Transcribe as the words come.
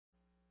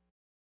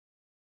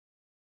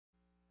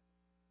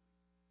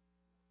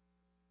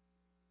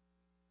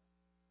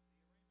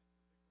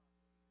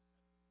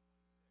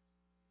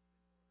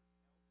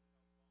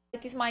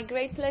it is my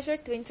great pleasure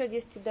to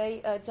introduce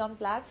today John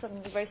Black from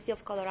University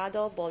of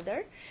Colorado,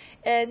 Boulder.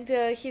 And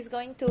he's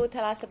going to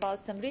tell us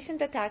about some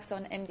recent attacks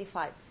on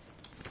MD5.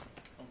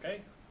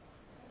 Okay.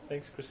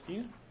 Thanks,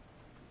 Christina.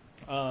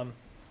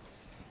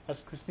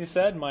 As Christina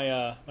said,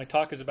 my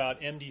talk is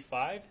about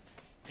MD5,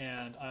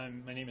 and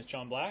my name is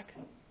John Black.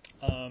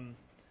 I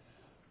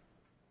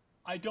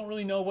don't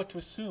really know what to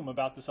assume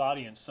about this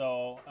audience,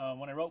 so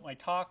when I wrote my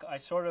talk, I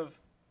sort of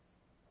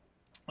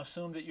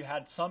assumed that you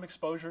had some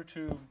exposure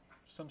to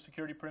some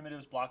security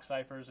primitives, block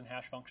ciphers, and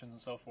hash functions,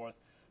 and so forth,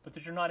 but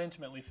that you're not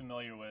intimately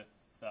familiar with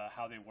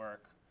how they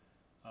work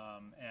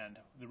and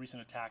the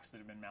recent attacks that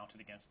have been mounted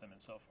against them, and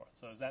so forth.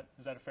 So is that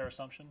a fair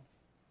assumption?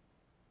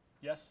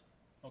 Yes?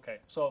 Okay.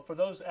 So for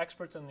those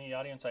experts in the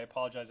audience, I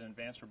apologize in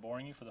advance for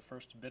boring you for the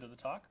first bit of the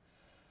talk.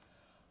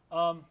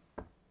 I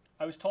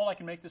was told I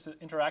can make this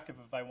interactive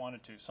if I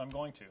wanted to, so I'm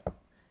going to.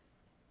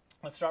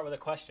 Let's start with a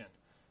question.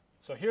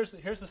 So here's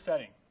the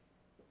setting.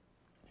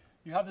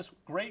 You have this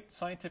great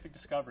scientific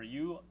discovery.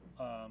 You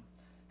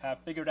have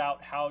figured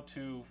out how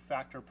to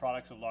factor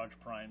products of large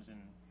primes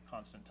in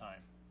constant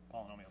time,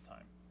 polynomial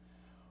time,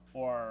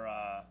 or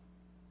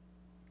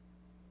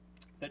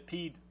that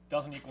P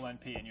doesn't equal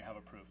NP, and you have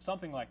a proof.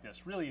 Something like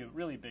this.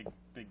 Really big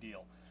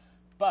deal.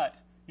 But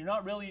you're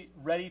not really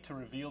ready to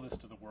reveal this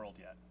to the world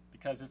yet,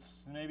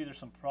 because maybe there's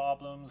some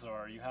problems,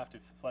 or you have to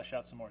flesh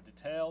out some more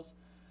details,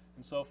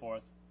 and so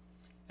forth.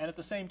 And at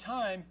the same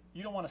time,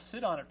 you don't want to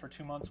sit on it for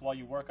 2 months while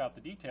you work out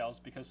the details,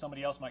 because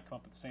somebody else might come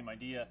up with the same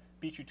idea,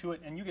 beat you to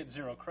it, and you get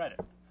 0 credit.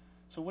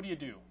 So what do you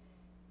do?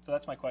 So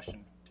that's my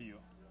question to you.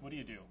 What do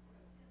you do?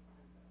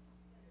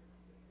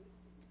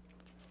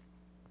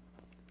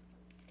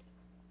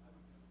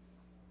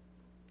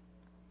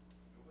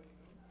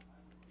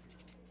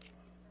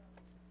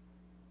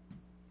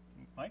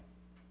 Mike?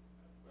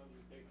 Well,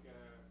 you take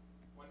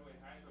one-way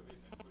hash of it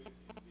and put it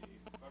in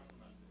the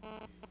personal.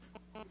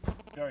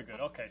 Very good.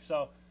 Okay,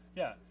 so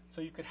yeah,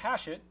 so you could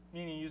hash it,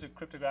 meaning use a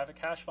cryptographic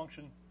hash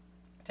function,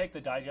 take the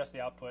digest,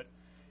 the output,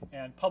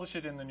 and publish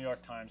it in the New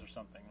York Times or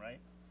something, right?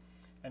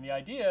 And the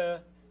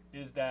idea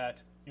is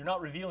that you're not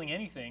revealing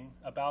anything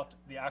about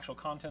the actual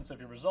contents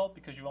of your result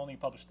because you only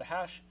published the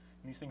hash,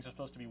 and these things are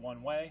supposed to be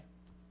one way.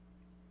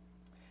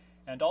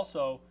 And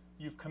also,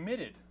 you've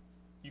committed.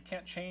 You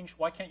can't change.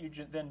 Why can't you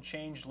then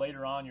change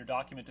later on your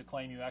document to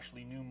claim you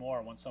actually knew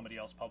more once somebody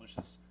else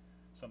publishes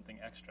something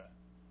extra?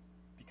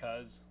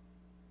 Because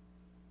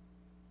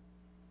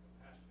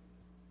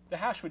the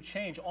hash would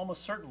change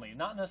almost certainly.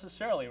 Not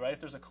necessarily, right? If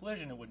there's a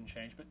collision, it wouldn't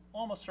change. But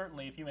almost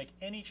certainly, if you make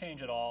any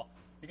change at all,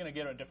 you're going to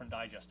get a different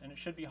digest. And it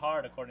should be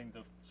hard, according to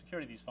the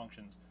security of these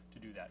functions, to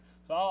do that.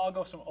 So I'll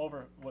go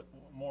over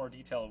more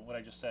detail of what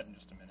I just said in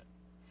just a minute.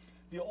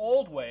 The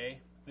old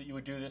way that you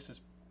would do this is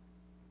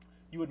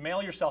you would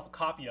mail yourself a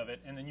copy of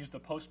it and then use the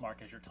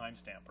postmark as your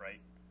timestamp,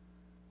 right?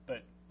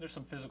 But there's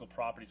some physical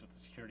properties with the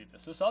security of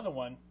this. This other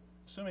one,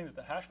 assuming that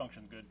the hash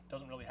function is good,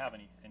 doesn't really have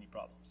any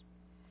problems.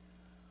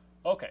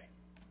 Okay,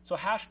 so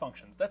hash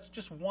functions. That's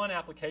just one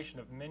application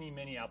of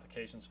many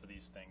applications for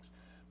these things.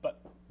 But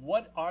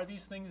what are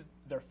these things?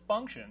 They're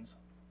functions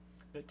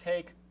that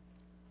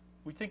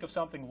we think of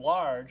something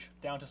large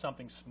down to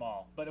something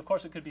small. But of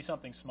course, it could be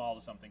something small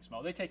to something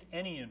small. They take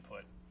any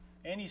input,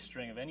 any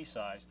string of any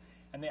size,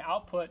 and they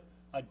output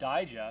a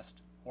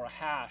digest or a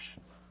hash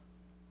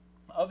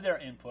of their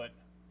input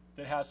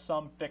that has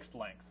some fixed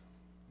length.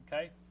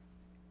 Okay?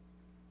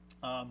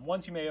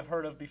 Ones you may have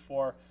heard of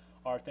before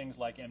are things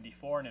like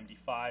MD4 and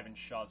MD5 and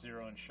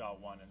SHA0 and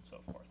SHA1 and so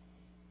forth.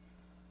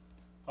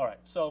 All right,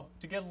 so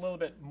to get a little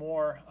bit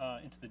more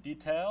into the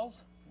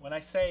details, when I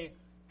say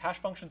hash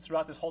functions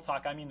throughout this whole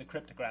talk, I mean the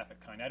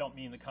cryptographic kind. I don't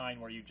mean the kind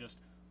where you just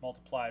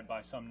multiply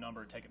by some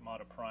number, take it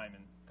mod of prime,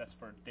 and that's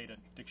for data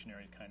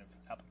dictionary kind of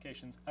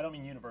applications. I don't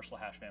mean universal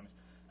hash families.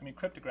 I mean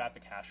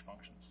cryptographic hash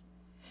functions.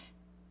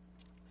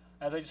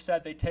 As I just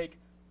said, they take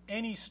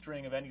any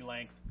string of any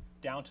length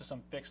down to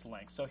some fixed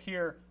length. So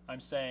here I'm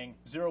saying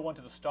 0, 1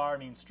 to the star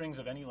means strings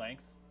of any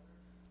length,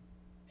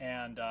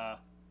 and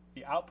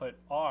the output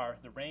R,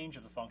 the range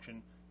of the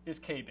function, is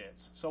k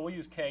bits. So we'll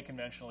use k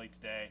conventionally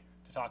today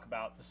to talk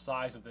about the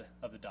size of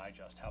the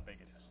digest, how big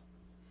it is.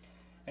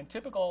 And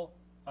typical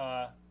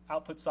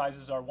output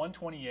sizes are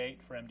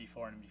 128 for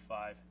MD4 and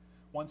MD5,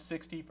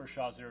 160 for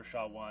SHA0,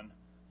 SHA1,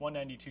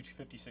 192,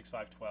 256,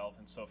 512,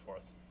 and so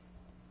forth.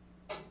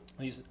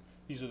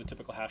 These are the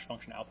typical hash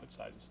function output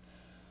sizes.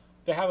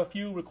 They have a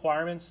few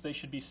requirements. They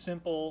should be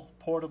simple,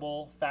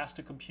 portable, fast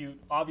to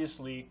compute.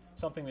 Obviously,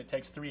 something that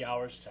takes 3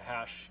 hours to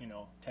hash,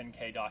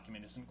 10K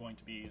document isn't going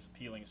to be as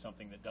appealing as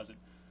something that does it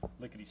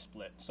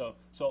lickety-split. So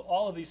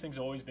all of these things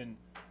have always been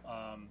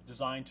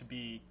designed to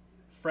be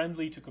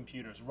friendly to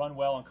computers, run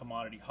well on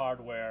commodity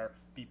hardware,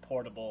 be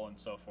portable, and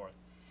so forth.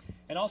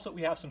 And also,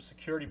 we have some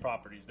security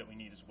properties that we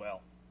need as well.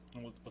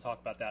 And we'll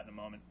talk about that in a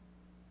moment.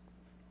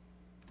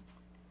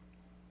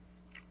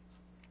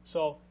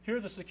 So here are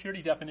the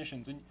security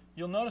definitions. And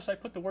you'll notice I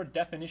put the word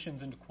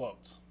definitions into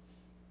quotes.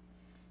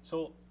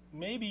 So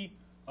maybe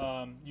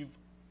you've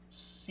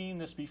seen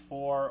this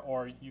before,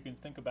 or you can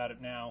think about it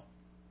now.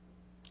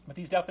 But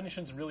these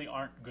definitions really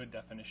aren't good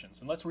definitions.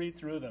 And let's read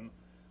through them.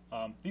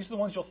 These are the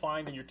ones you'll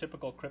find in your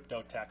typical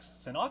crypto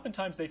texts. And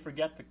oftentimes they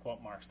forget the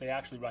quote marks. They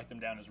actually write them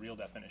down as real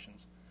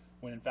definitions,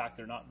 when in fact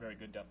they're not very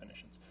good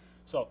definitions.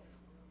 So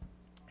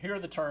here are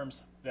the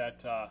terms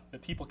that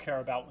people care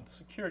about with the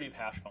security of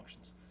hash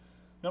functions.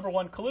 Number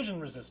one,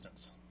 collision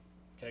resistance.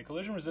 Okay,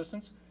 collision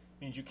resistance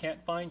means you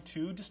can't find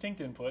two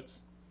distinct inputs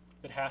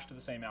that hash to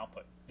the same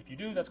output. If you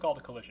do, that's called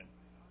a collision.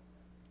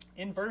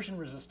 Inversion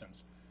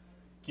resistance.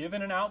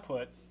 Given an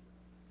output,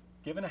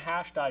 given a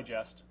hash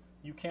digest,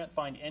 you can't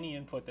find any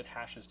input that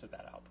hashes to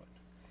that output.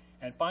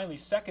 And finally,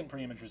 second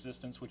preimage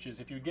resistance, which is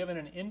if you're given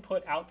an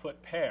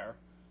input-output pair,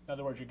 in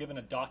other words, you're given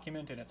a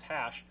document and its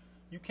hash,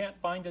 you can't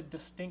find a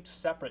distinct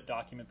separate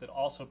document that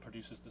also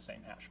produces the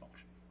same hash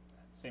function,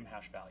 same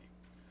hash value.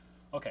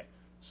 Okay,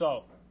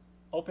 so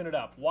open it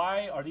up.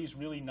 Why are these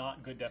really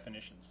not good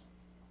definitions?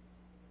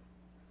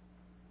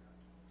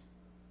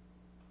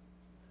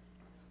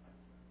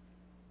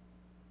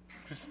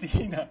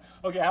 Christina.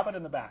 Okay, how about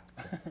in the back?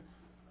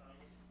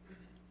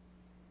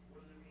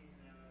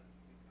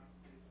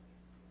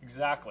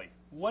 Exactly.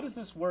 What does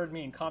this word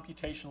mean,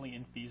 computationally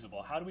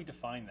infeasible? How do we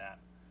define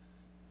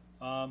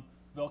that?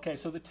 Okay,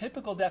 so the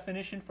typical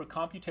definition for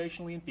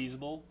computationally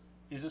infeasible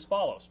is as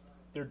follows.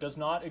 There does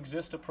not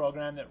exist a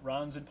program that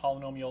runs in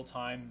polynomial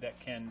time that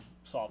can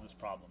solve this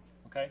problem.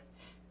 Okay?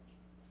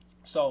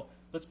 So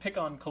let's pick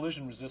on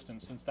collision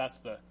resistance, since that's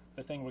the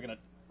thing we're going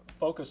to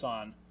focus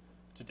on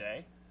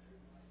today.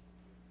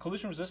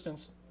 Collision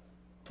resistance,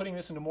 putting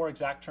this into more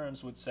exact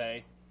terms, would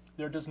say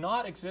there does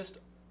not exist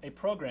a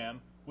program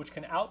which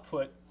can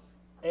output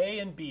A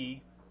and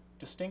B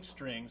distinct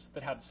strings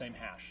that have the same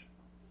hash.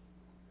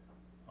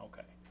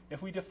 Okay.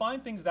 If we define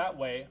things that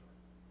way,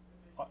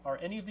 are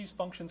any of these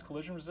functions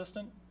collision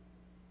resistant?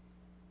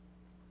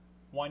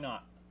 Why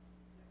not?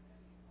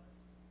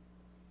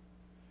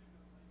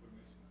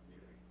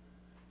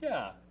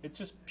 Yeah, it's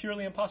just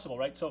purely impossible,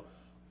 right? So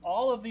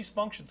all of these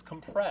functions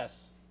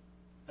compress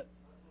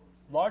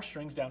large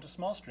strings down to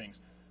small strings.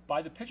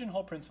 By the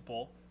pigeonhole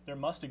principle, there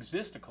must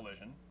exist a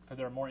collision, because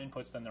there are more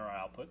inputs than there are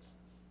outputs.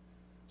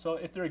 So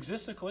if there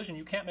exists a collision,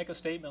 you can't make a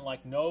statement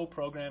like no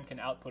program can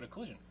output a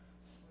collision.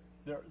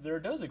 There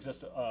does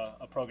exist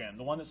a program,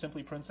 the one that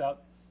simply prints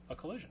out a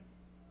collision,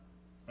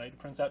 right? It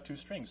prints out two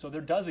strings. So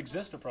there does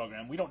exist a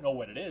program. We don't know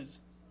what it is.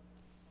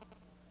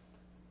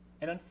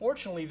 And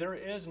unfortunately, there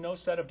is no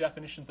set of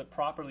definitions that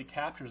properly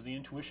captures the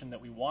intuition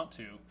that we want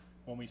to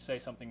when we say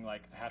something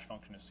like a hash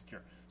function is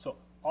secure. So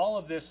all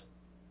of this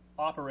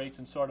operates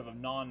in sort of a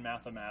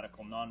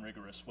non-mathematical,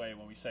 non-rigorous way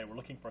when we say we're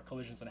looking for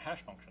collisions in a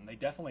hash function. They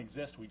definitely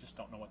exist. We just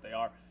don't know what they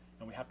are,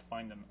 and we have to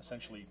find them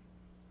essentially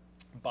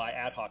by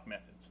ad hoc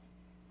methods.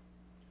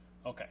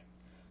 Okay.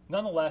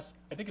 Nonetheless,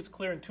 I think it's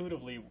clear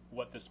intuitively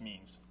what this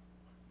means.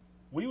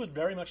 We would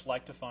very much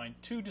like to find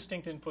two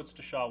distinct inputs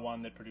to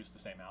SHA1 that produce the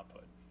same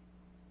output.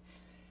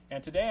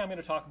 And today I'm going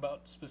to talk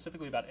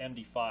specifically about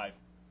MD5.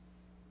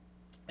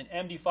 In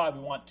MD5, we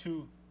want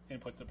two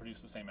inputs that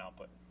produce the same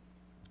output.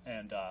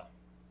 And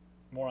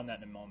more on that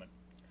in a moment.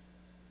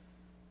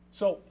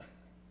 So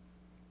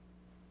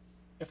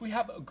if we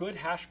have a good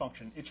hash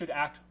function, it should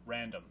act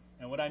random.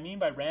 And what I mean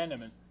by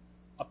random,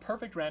 a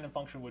perfect random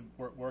function would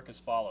work as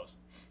follows.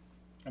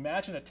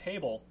 Imagine a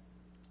table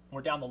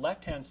where down the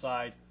left-hand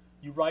side,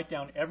 you write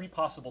down every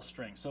possible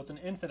string. So it's an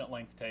infinite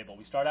length table.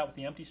 We start out with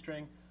the empty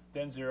string,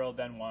 then 0,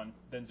 then 1,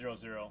 then 0,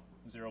 0,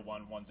 0,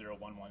 1, 1, 0,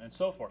 1, 1, and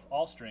so forth,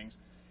 all strings.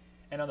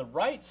 And on the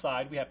right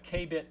side, we have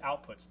k-bit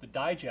outputs, the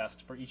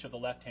digest for each of the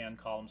left-hand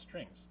column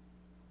strings.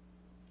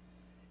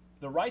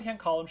 The right-hand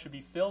column should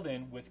be filled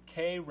in with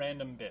k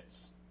random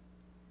bits,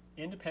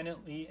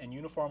 independently and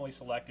uniformly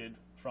selected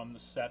from the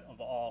set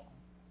of all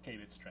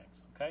k-bit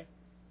strings. Okay?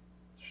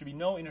 There should be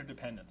no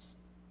interdependence.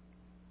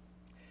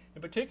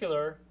 In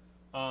particular,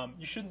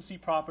 you shouldn't see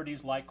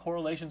properties like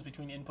correlations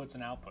between inputs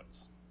and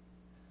outputs.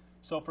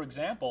 So for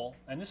example,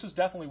 and this is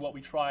definitely what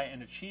we try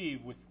and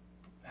achieve with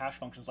hash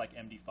functions like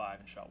MD5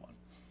 and SHA1.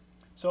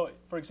 So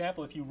for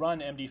example, if you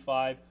run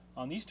MD5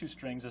 on these two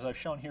strings, as I've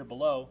shown here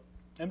below,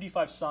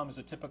 MD5 sum is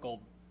a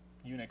typical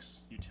Unix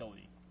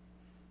utility.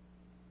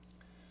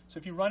 So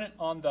if you run it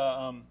on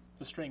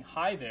the string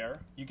hi there,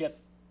 you get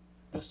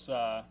this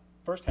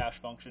first hash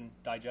function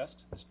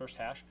digest, this first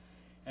hash,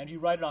 and you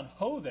write it on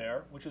ho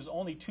there, which is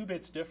only 2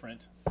 bits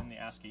different in the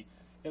ASCII.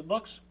 It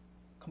looks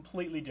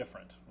completely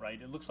different,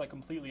 right? It looks like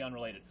completely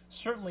unrelated.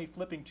 Certainly,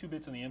 flipping 2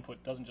 bits in the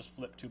input doesn't just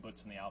flip 2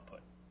 bits in the output.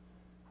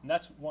 And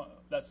that's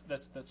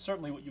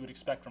certainly what you would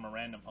expect from a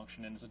random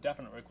function, and is a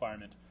definite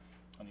requirement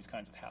on these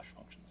kinds of hash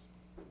functions.